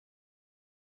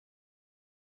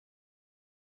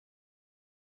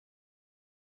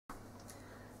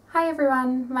Hi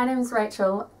everyone, my name is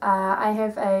Rachel. I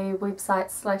have a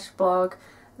website / blog,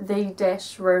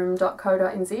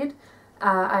 the-room.co.nz.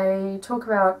 I talk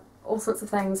about all sorts of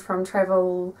things from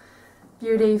travel,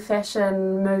 beauty,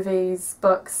 fashion, movies,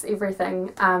 books,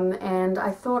 everything, and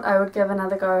I thought I would give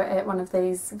another go at one of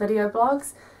these video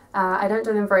blogs. I don't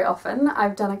do them very often.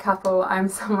 I've done a couple. I'm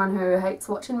someone who hates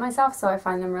watching myself, so I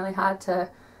find them really hard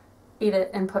to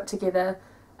edit and put together.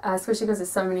 Especially because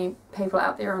there's so many people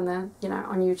out there on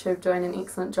on YouTube doing an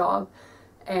excellent job,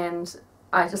 and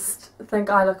I just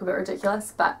think I look a bit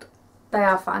ridiculous, but they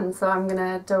are fun, so I'm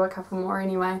gonna do a couple more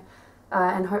anyway,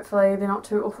 and hopefully they're not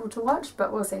too awful to watch,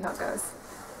 but we'll see how it goes.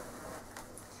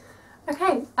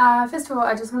 Okay, first of all,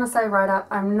 I just want to say right up,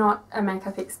 I'm not a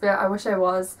makeup expert. I wish I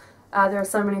was. There are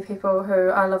so many people who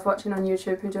I love watching on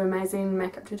YouTube who do amazing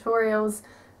makeup tutorials,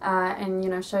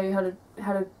 and show you how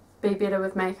to be better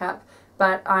with makeup.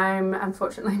 But I'm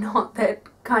unfortunately not that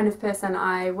kind of person.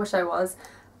 I wish I was.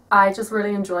 I just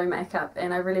really enjoy makeup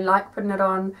and I really like putting it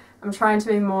on. I'm trying to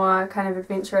be more kind of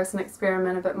adventurous and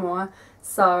experiment a bit more,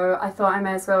 so I thought I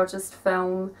may as well just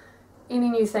film any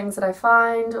new things that I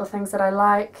find or things that I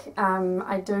like.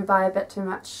 I do buy a bit too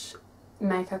much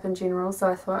makeup in general, so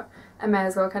I thought I may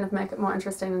as well kind of make it more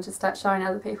interesting and just start showing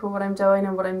other people what I'm doing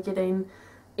and what I'm getting.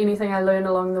 Anything I learn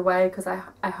along the way, because I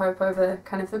hope over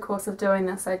kind of the course of doing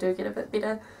this I do get a bit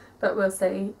better, but we'll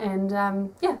see. And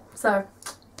yeah, so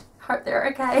hope they're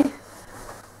okay.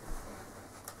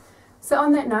 So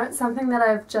on that note, something that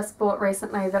I've just bought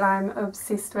recently that I'm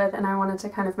obsessed with and I wanted to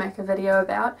kind of make a video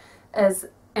about is,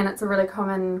 and it's a really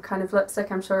common kind of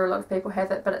lipstick, I'm sure a lot of people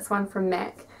have it, but it's one from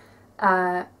M.A.C.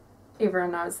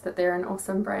 Everyone knows that they're an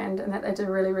awesome brand and that they do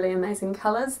really amazing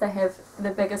colours. They have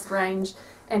the biggest range,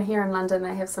 and here in London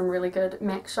they have some really good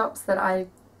M.A.C shops that I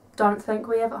don't think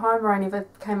we have at home, or I never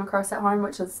came across at home,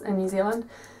 which is in New Zealand.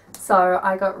 So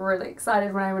I got really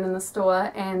excited when I went in the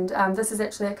store, and this is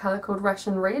actually a colour called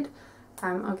Russian Red.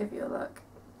 I'll give you a look.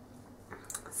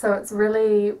 So it's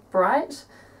really bright.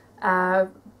 Well,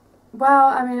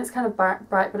 I mean, it's kind of bright,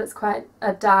 but it's quite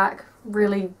a dark,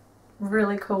 really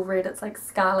cool red. It's like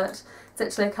scarlet. It's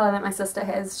actually a colour that my sister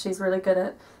has. She's really good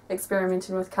at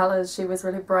experimenting with colours. She was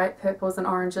really bright purples and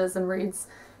oranges and reds,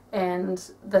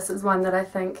 and this is one that I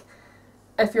think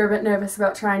if you're a bit nervous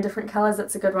about trying different colours,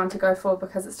 it's a good one to go for,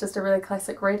 because it's just a really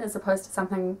classic red as opposed to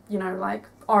something, like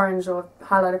orange or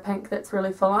highlighter pink that's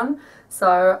really full on.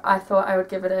 So I thought I would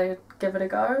give it a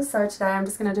go. So today I'm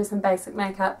just going to do some basic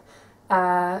makeup,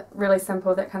 really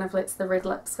simple, that kind of lets the red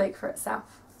lip speak for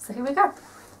itself. So here we go.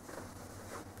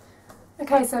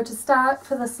 Okay, so to start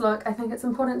for this look, I think it's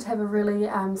important to have a really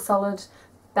solid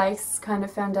base kind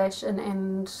of foundation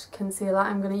and concealer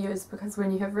I'm going to use, because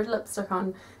when you have red lipstick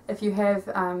on, if you have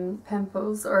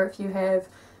pimples or if you have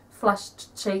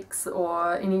flushed cheeks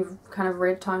or any kind of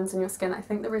red tones in your skin, I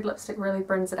think the red lipstick really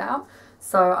brings it out.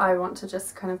 So I want to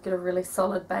just kind of get a really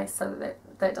solid base so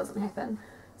that doesn't happen.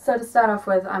 So to start off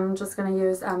with, I'm just going to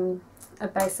use a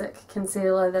basic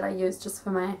concealer that I use just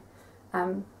for my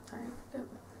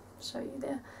show you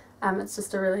there. It's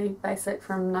just a really basic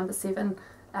from No. 7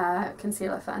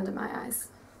 concealer for under my eyes.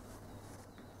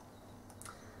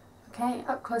 Okay,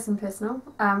 up close and personal.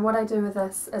 What I do with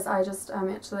this is I just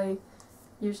actually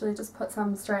usually just put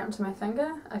some straight onto my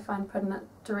finger. I find putting it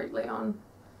directly on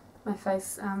my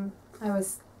face, I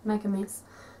always make a mess.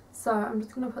 So I'm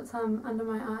just going to put some under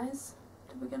my eyes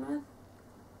to begin with.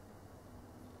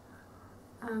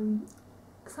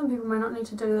 Some people may not need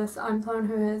to do this. I'm someone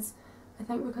who has, I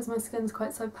think because my skin's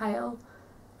quite so pale,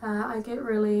 I get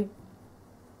really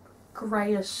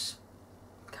greyish,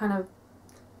 kind of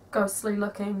ghostly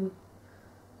looking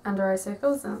under eye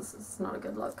circles, and it's not a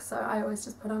good look, so I always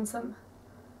just put on some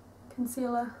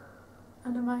concealer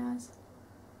under my eyes.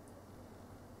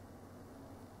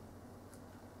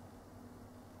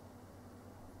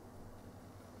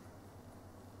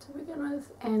 To begin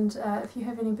with, and if you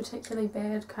have any particularly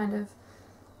bad kind of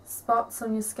spots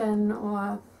on your skin,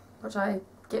 or which I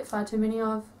get far too many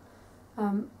of,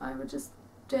 I would just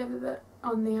dab a bit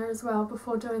on there as well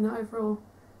before doing the overall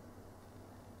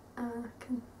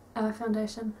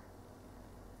foundation.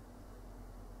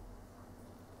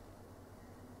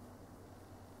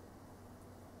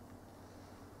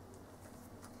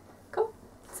 Cool,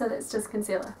 so that's just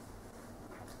concealer.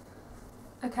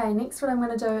 Okay, next what I'm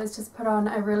going to do is just put on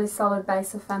a really solid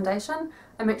base of foundation.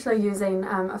 I'm actually using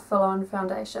a full-on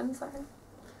foundation,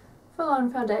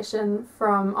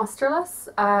 from Australis.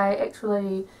 I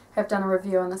actually have done a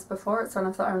review on this before. It's one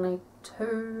of the only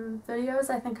 2 videos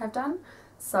I think I've done.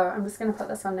 So I'm just going to put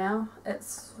this on now.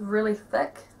 It's really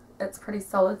thick, it's pretty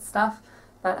solid stuff,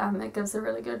 but it gives a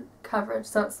really good coverage.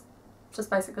 So it's just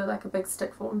basically like a big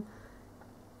stick form,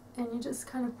 and you just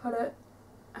kind of put it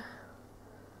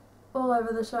all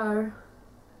over the show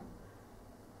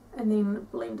and then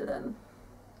blend it in.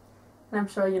 And I'm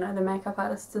sure, you know, the makeup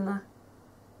artists and the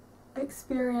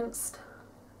experienced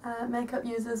makeup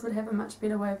users would have a much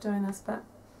better way of doing this, but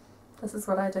this is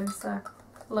what I do, so it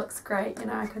looks great. You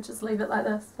know, I could just leave it like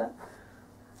this, but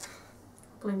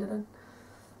blend it in.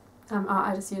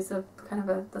 I just use a kind of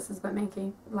a, this is a bit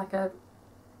manky, like a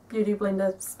beauty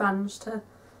blender sponge to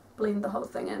blend the whole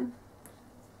thing in.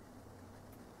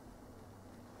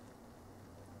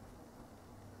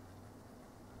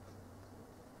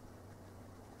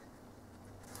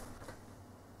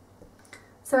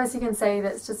 So as you can see,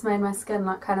 that's just made my skin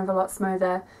look kind of a lot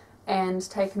smoother and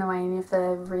taken away any of the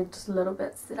red little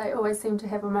bits that I always seem to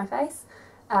have on my face.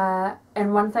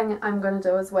 And one thing I'm going to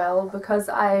do as well, because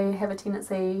I have a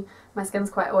tendency, my skin's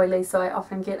quite oily, so I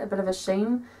often get a bit of a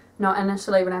sheen, not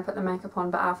initially when I put the makeup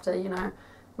on, but after, you know,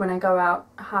 when I go out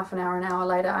half an hour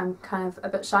later, I'm kind of a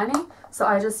bit shiny. So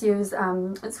I just use,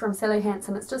 it's from Sally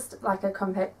Hansen, it's just like a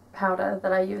compact powder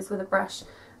that I use with a brush.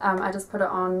 I just put it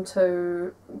on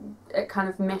to, it kind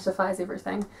of mattifies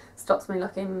everything, stops me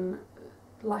looking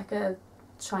like a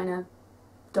China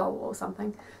doll or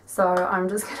something. So I'm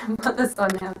just going to put this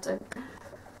on now too.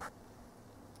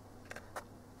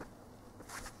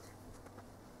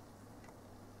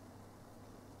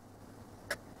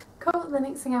 Cool, the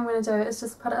next thing I'm going to do is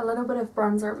just put a little bit of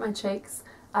bronzer at my cheeks,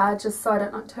 just so I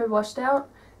don't look too washed out.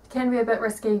 It can be a bit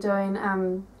risky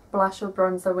doing blush or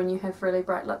bronzer when you have really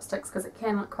bright lipsticks because it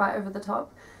can look quite over the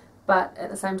top, but at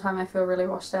the same time I feel really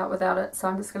washed out without it, so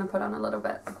I'm just going to put on a little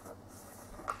bit.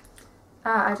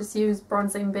 I just use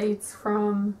bronzing beads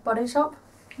from Body Shop,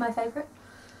 my favourite.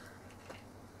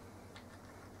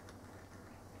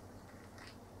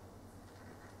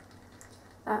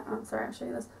 Oh, sorry, I'll show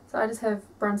you this. So I just have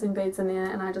bronzing beads in there,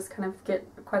 and I just kind of get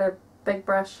quite a big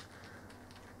brush,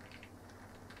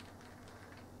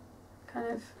 kind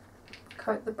of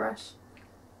coat the brush.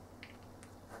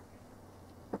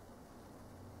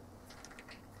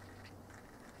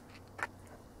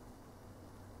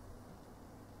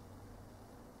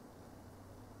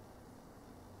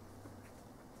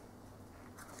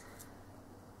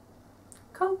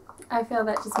 Cool. I feel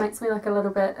that just makes me look a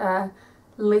little bit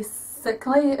less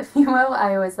sickly, if you will.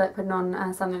 I always like putting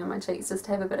on something on my cheeks just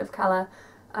to have a bit of colour.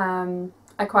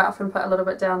 I quite often put a little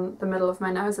bit down the middle of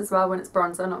my nose as well when it's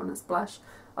bronzer, not when it's blush,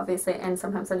 obviously, and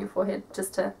sometimes on your forehead,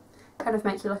 just to kind of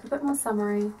make you look a bit more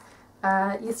summery.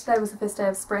 Yesterday was the first day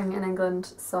of spring in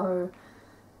England, so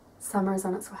summer is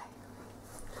on its way.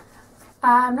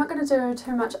 I'm not going to do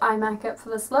too much eye makeup for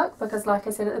this look because, like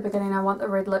I said at the beginning, I want the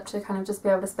red lip to kind of just be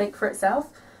able to speak for itself.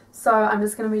 So I'm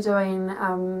just going to be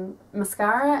doing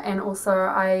mascara, and also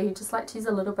I just like to use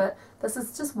a little bit. This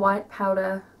is just white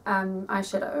powder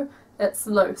eyeshadow. It's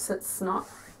loose, it's not,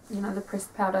 you know, the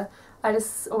pressed powder. I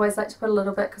just always like to put a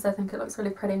little bit because I think it looks really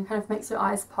pretty and kind of makes your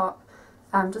eyes pop,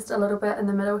 just a little bit in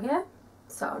the middle here.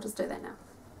 So I'll just do that now.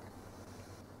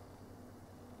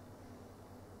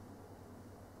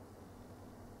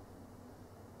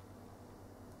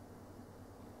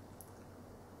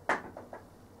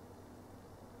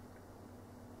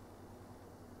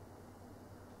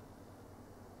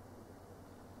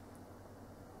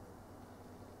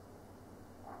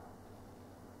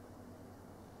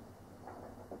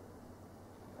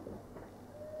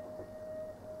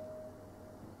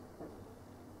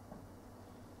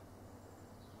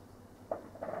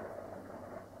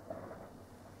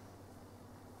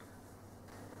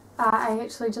 I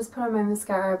actually just put on my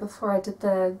mascara before I did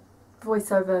the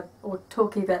voiceover or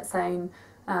talky bit saying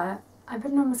I'm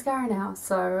putting on mascara now,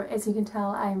 so as you can tell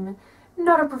I'm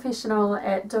not a professional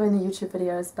at doing the YouTube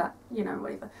videos, but you know,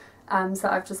 whatever. So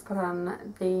I've just put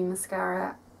on the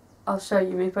mascara. I'll show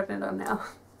you me putting it on now.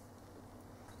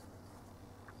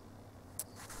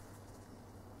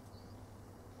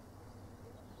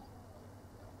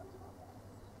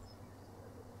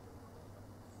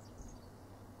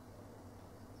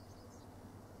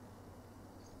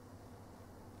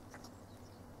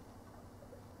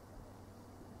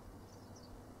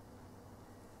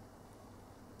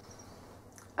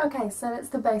 Okay, so that's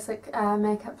the basic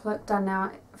makeup look done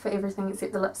now for everything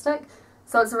except the lipstick.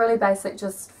 So it's really basic,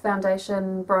 just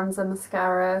foundation, bronzer,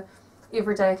 mascara,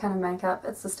 everyday kind of makeup.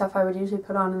 It's the stuff I would usually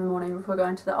put on in the morning before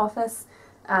going to the office.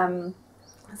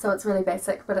 So it's really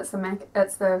basic, but it's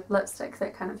the lipstick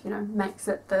that kind of, you know, makes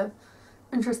it the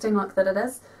interesting look that it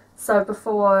is. So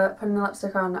before putting the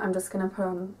lipstick on, I'm just going to put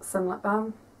on some lip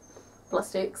balm.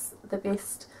 Blistex, the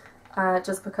best,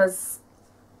 just because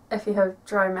if you have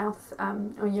dry mouth,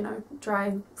 or you know,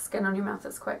 dry skin on your mouth,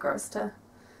 it's quite gross to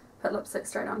put lipstick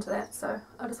straight onto that, so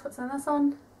I'll just put some of this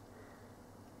on.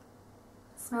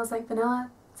 Smells like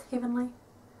vanilla, it's heavenly.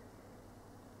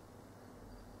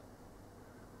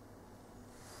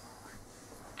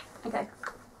 Okay,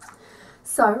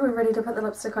 so we're ready to put the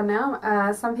lipstick on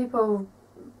now. Some people,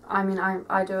 I mean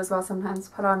I do as well sometimes,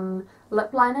 put on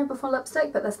lip liner before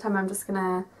lipstick, but this time I'm just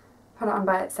gonna put it on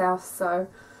by itself, so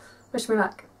wish me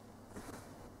luck.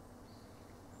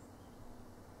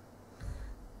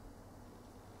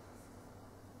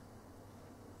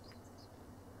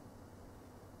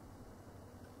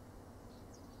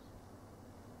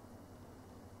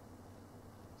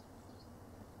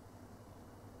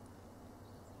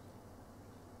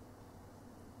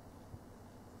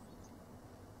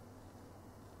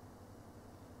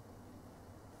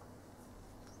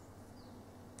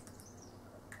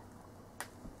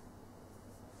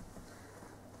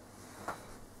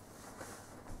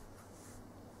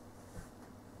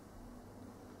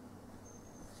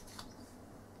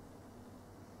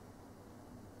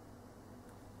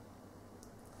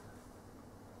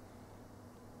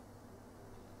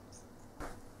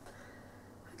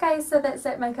 Okay, so that's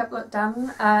that makeup look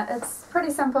done. It's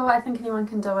pretty simple, I think anyone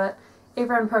can do it.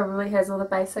 Everyone probably has all the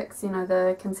basics, you know,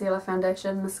 the concealer,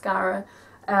 foundation, mascara,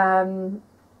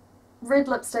 red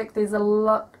lipstick. There's a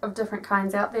lot of different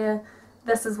kinds out there.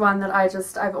 This is one that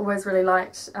I've always really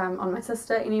liked on my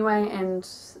sister anyway, and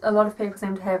a lot of people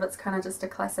seem to have. It's kind of just a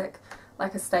classic,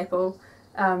 like a staple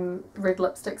red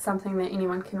lipstick, something that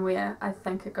anyone can wear. I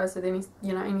think it goes with any,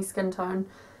 you know, any skin tone,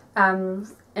 and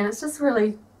it's just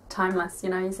really timeless. You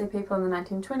know, you see people in the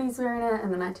 1920s wearing it, in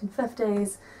the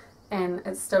 1950s, and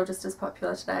it's still just as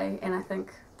popular today, and I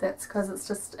think that's because it's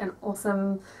just an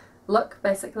awesome look,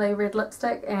 basically, red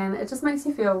lipstick, and it just makes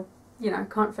you feel, you know,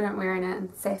 confident wearing it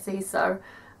and sassy, so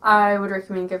I would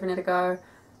recommend giving it a go.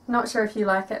 Not sure if you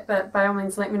like it, but by all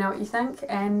means let me know what you think,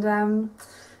 and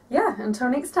yeah, until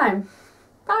next time,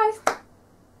 bye!